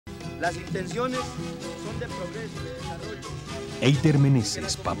Las intenciones son de progreso, de desarrollo. Eider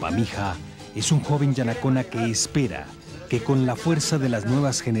Meneses Papamija es un joven yanacona que espera que con la fuerza de las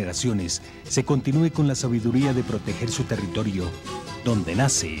nuevas generaciones se continúe con la sabiduría de proteger su territorio, donde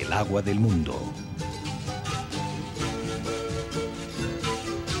nace el agua del mundo.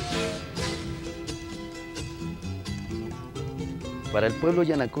 Para el pueblo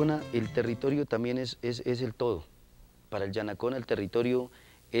yanacona, el territorio también es el todo. Para el yanacona, el territorio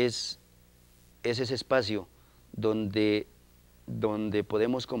es ese espacio donde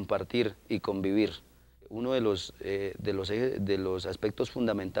podemos compartir y convivir. Uno de los aspectos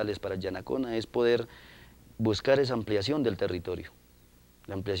fundamentales para el yanacona es poder buscar esa ampliación del territorio.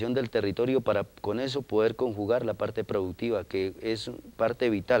 La ampliación del territorio para con eso poder conjugar la parte productiva, que es parte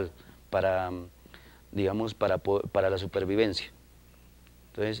vital para, digamos, para la supervivencia.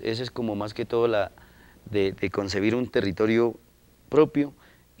 Entonces, ese es como más que todo de concebir un territorio propio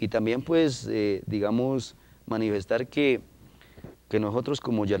y también, pues, digamos, manifestar que nosotros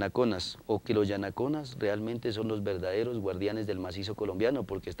como yanaconas, o que los yanaconas realmente son los verdaderos guardianes del macizo colombiano,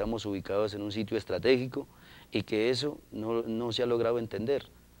 porque estamos ubicados en un sitio estratégico y que eso no se ha logrado entender.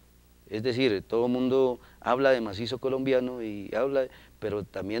 Es decir, todo el mundo habla de macizo colombiano, pero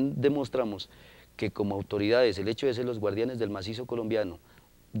también demostramos que como autoridades, el hecho de ser los guardianes del macizo colombiano,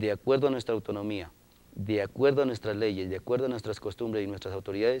 de acuerdo a nuestra autonomía, de acuerdo a nuestras leyes, de acuerdo a nuestras costumbres y nuestras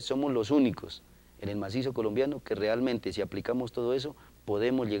autoridades, somos los únicos en el macizo colombiano que realmente, si aplicamos todo eso,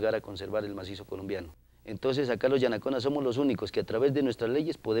 podemos llegar a conservar el macizo colombiano. Entonces acá los yanaconas somos los únicos que a través de nuestras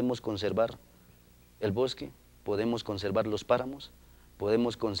leyes podemos conservar el bosque, podemos conservar los páramos,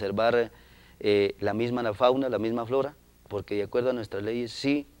 podemos conservar la misma fauna, la misma flora, porque de acuerdo a nuestras leyes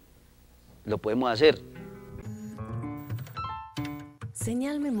sí lo podemos hacer.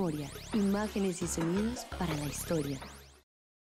 Señal Memoria, imágenes y sonidos para la historia.